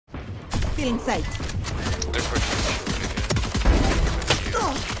Feeling sight. They're pushing.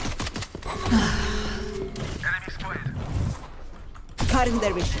 Cutting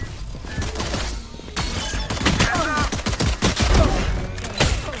their vision.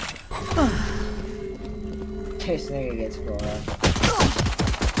 This nigga gets blown up.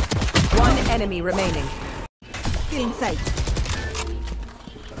 One enemy remaining. Feeling sight.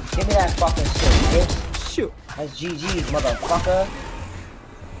 Give me that fucking shit, bitch. Shoot. That's GG's, motherfucker.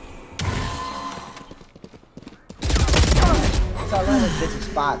 That's all those bitches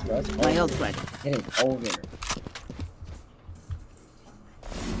spots, bro. It's over. My old friend. It is over.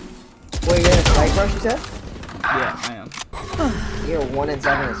 Wait, you're in a spike rush, you said? Yeah, I am. You're 1 and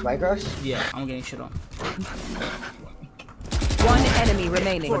 7 in spike rush? Yeah, I'm getting shit on. One enemy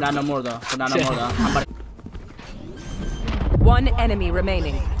remaining. But not no more though. But not no more though. I'm about to... One enemy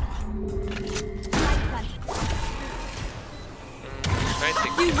remaining.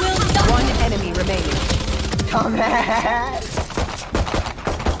 One enemy remaining. Dumbass!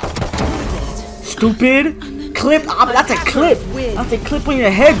 Stupid! Clip! That's a clip! That's a clip on your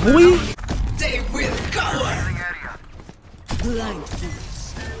head, boy! Blind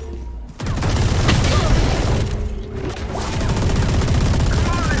fools.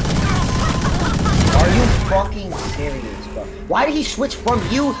 Are you fucking serious, bro? Why did he switch from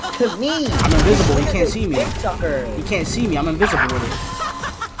you to me? I'm invisible, he can't see me. Dick sucker. He can't see me, I'm invisible with it.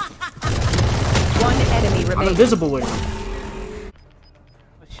 One enemy I'm remaining. invisible with it.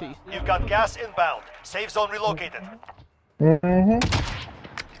 You've got gas inbound. Safe zone relocated.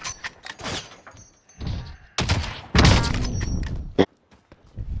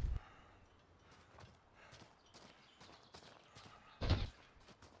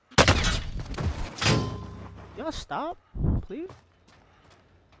 Y'all stop, please.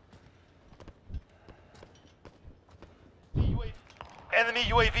 Enemy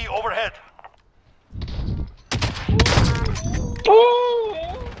UAV overhead.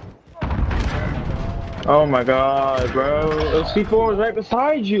 Oh my god, bro. C4 was right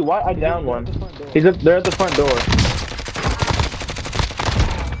beside you. Why? I downed one. He's up there at the front door.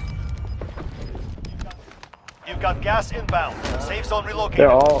 You've got gas inbound. Safe zone relocated.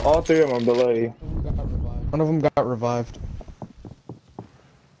 Yeah, all 3 of them are below you. One of them got revived.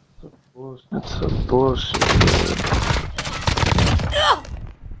 That's some bullshit.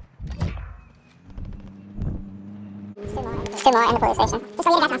 Two more in the police station. Just so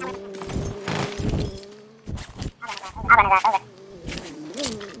you guys know something.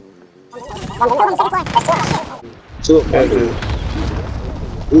 I'll run it over. Two of them.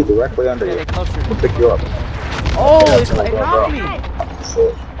 Ooh, directly under you. We'll pick you up. Oh, it knocked me!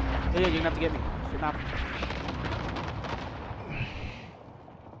 Shit. Yeah, you're gonna have to get me. Shit knocked me.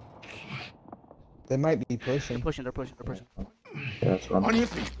 They might be pushing. They're pushing. Yeah, that's right. On your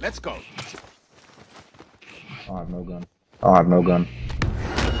feet, let's go. I have no gun. I have no gun.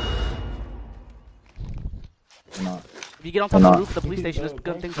 Not. If you get on top of the roof of the police station, there's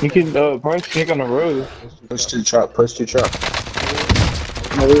good things. You can probably sneak on the roof. Push to truck. Push to truck.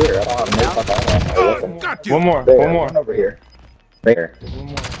 Come over here. I don't have no fucking Got you. One more. there, One more. Run over here. There.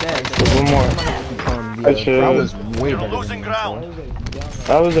 One more. That shit. That was way You're better losing than ground.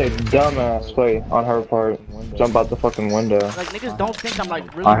 That was a dumbass play on her part. Jump out the fucking window. Like niggas don't think I'm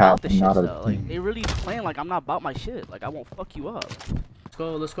like really I have about this shit not a- though. Like they really playing like I'm not about my shit. Like I won't fuck you up.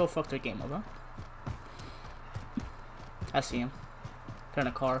 Let's go fuck their game up, huh? I see him. They're in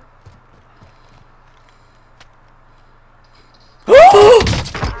a car.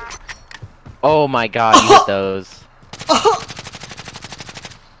 Oh my god, you hit those.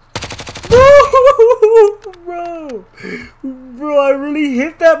 Bro, I really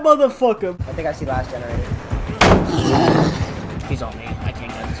hit that motherfucker. I think I see last generator. He's on me. I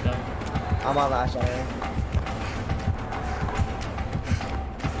can't get this guy. I'm on last generator.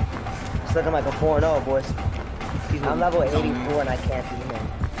 It's looking like a 4-0, boys. I'm level 84 and I can't beat him.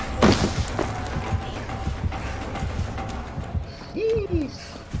 Jeez.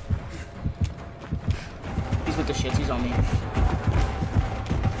 He's with the shits. He's on me.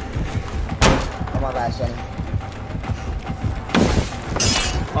 I'm on last gen.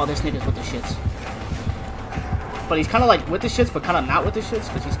 Oh, this nigga's with the shits. But he's kind of like with the shits, but kind of not with the shits,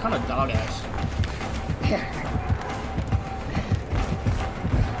 because he's kind of dog ass.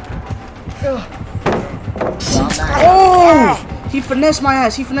 Oh! He finessed my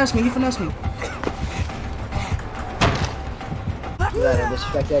ass. He finessed me. You let him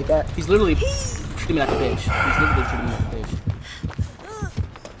disrespect you like that? He's literally treating me like a bitch. He's literally treating me like a bitch.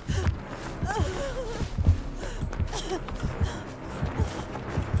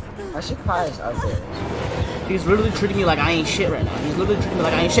 I should probably just upgrade this. He's literally treating me like I ain't shit right now. He's literally treating me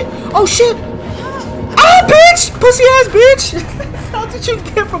like I ain't shit. Oh shit! Ah, bitch! Pussy ass bitch! That's what you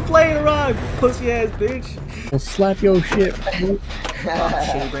get for playing around, pussy ass bitch. I'll slap your shit. Oh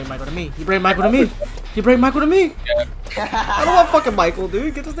shit, he bring Michael to me. He bring Michael to me. He bring Michael to me. I don't want fucking Michael,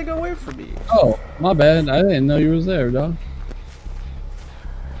 dude. Get this thing away from me. Oh, my bad. I didn't know you was there, dog.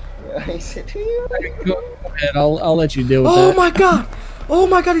 Go ahead, I'll let you deal with that. Oh my god! Oh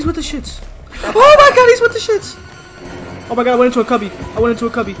my god, he's with the shits. Oh my god, he's with the shits. Oh my god, I went into a cubby. I went into a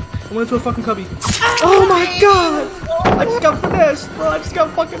cubby. I went into a fucking cubby. Oh my god! I just got finessed, bro. I just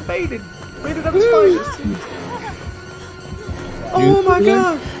got fucking baited. Baited at his finest. Oh my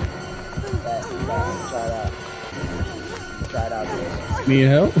god! Try it out, dude. Need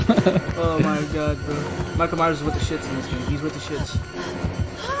help? Oh my god, bro. Michael Myers is with the shits in this game. He's with the shits.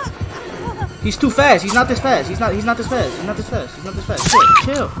 He's too fast. He's not this fast. He's not this fast. He's not this fast. He's not this fast.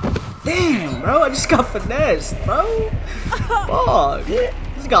 Chill. Damn, bro. I just got finessed, bro. Fuck.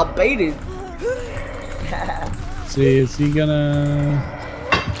 Just got baited. See, is he gonna...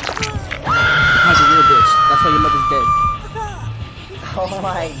 Michael, you're a bitch. That's why your mother's dead. Oh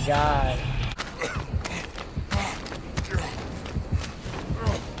my god.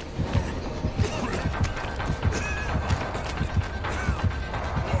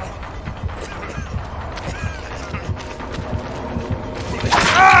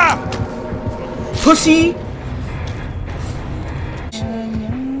 Pussy! Like,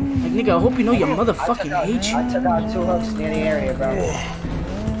 nigga, I hope you know your mother fucking hates you. I took out 2 hooks near the area, bro.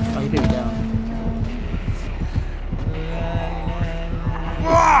 Oh, he put me down.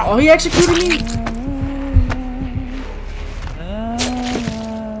 Oh, he executed me!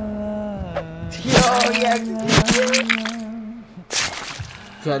 Yo, he executed me.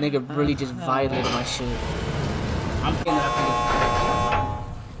 That nigga really just violated my shit. I'm getting that thing.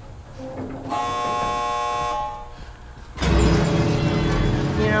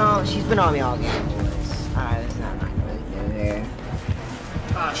 You know, she's been on me all game. Alright, that's not really good here.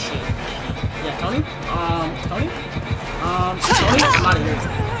 Ah, shit. Yeah, Tony? Tony? Tony? I'm out of here.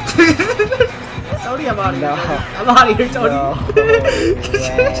 Tony, I'm out of here. No. I'm out of here, Tony. No.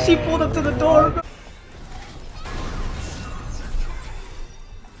 She pulled up to the door.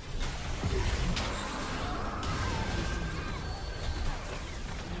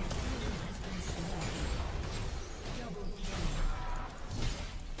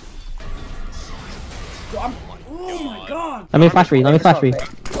 Oh my god! Let me flash for you, let me flash for you.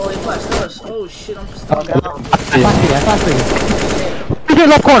 Oh, he flashed us. Oh shit, I'm stuck. I flash for you. Who's in the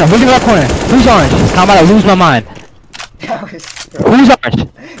left corner? Who's in the left corner? Who's orange? How about I lose my mind? Who's orange?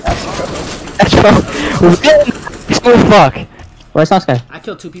 That's bro. Oh fuck. Where's Sasuke? I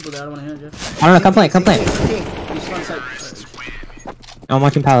killed 2 people there, I don't want to hear it, Jeff. I don't know, come play. He's front side. I'm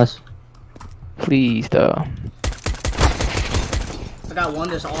watching Palace. Please, though. I got one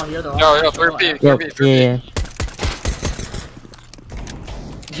that's all here. They're all Yo, 3P, 3P.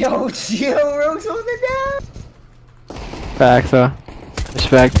 Yeah. Yo, Rogue's holding it down. Facts, though.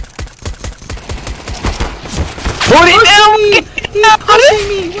 Respect. What are you doing? He's pushing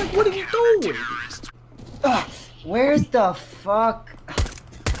me! What are you doing? Where's the fuck?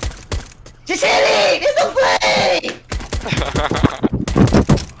 Just hit it! It's a play!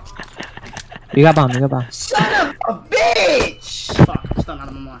 You got bomb, you got bomb. Son of a bitch! Fuck, I'm stunned out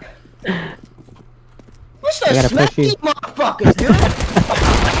of my mind. What's I the gotta smack push you. these motherfuckers, dude?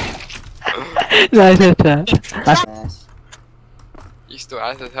 Nice hit that. You still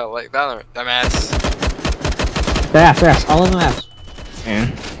ass as hell like that, dumbass. They're ass, all in the ass.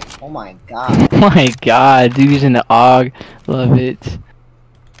 Man. Oh my god. Oh my god, dude using the AUG. Love it.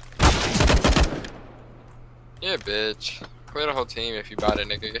 Yeah, bitch. Quit the whole team if you bought it,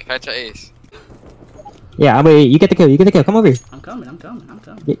 nigga. Catch an ace. Yeah, wait, you get the kill, come over here. I'm coming.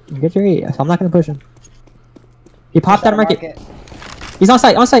 Get your A, so I'm not gonna push him. He popped out of market. He's on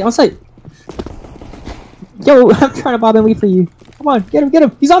site. Yo, I'm trying to bob and weave for you. Come on, get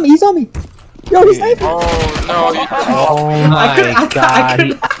him. He's on me. Yo, he's sniping. Oh no! Oh my god!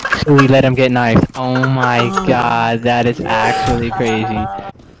 He actually let him get knifed. Oh my god, that is actually crazy.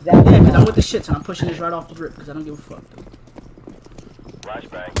 Yeah, because I'm with the shits and I'm pushing this right off the rip because I don't give a fuck.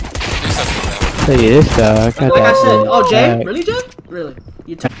 Look at this dog. Like I said, oh Jay? Really, Jay? Really?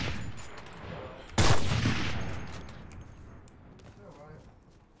 You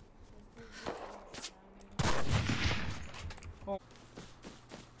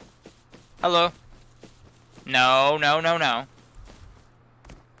Hello? No.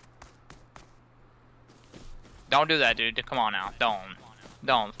 Don't do that, dude. Come on now.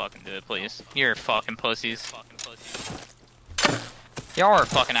 Don't fucking do it, please. You're fucking pussies. Y'all are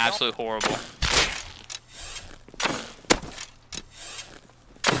fucking absolutely horrible.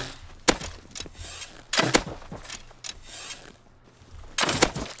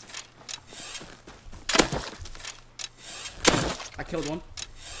 I killed one.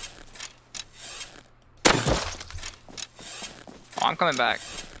 Oh, I'm coming back.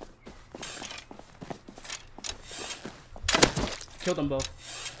 Killed them both.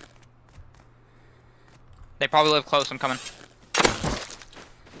 They probably live close. I'm coming.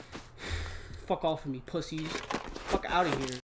 Fuck off of me, pussies. Fuck out of here.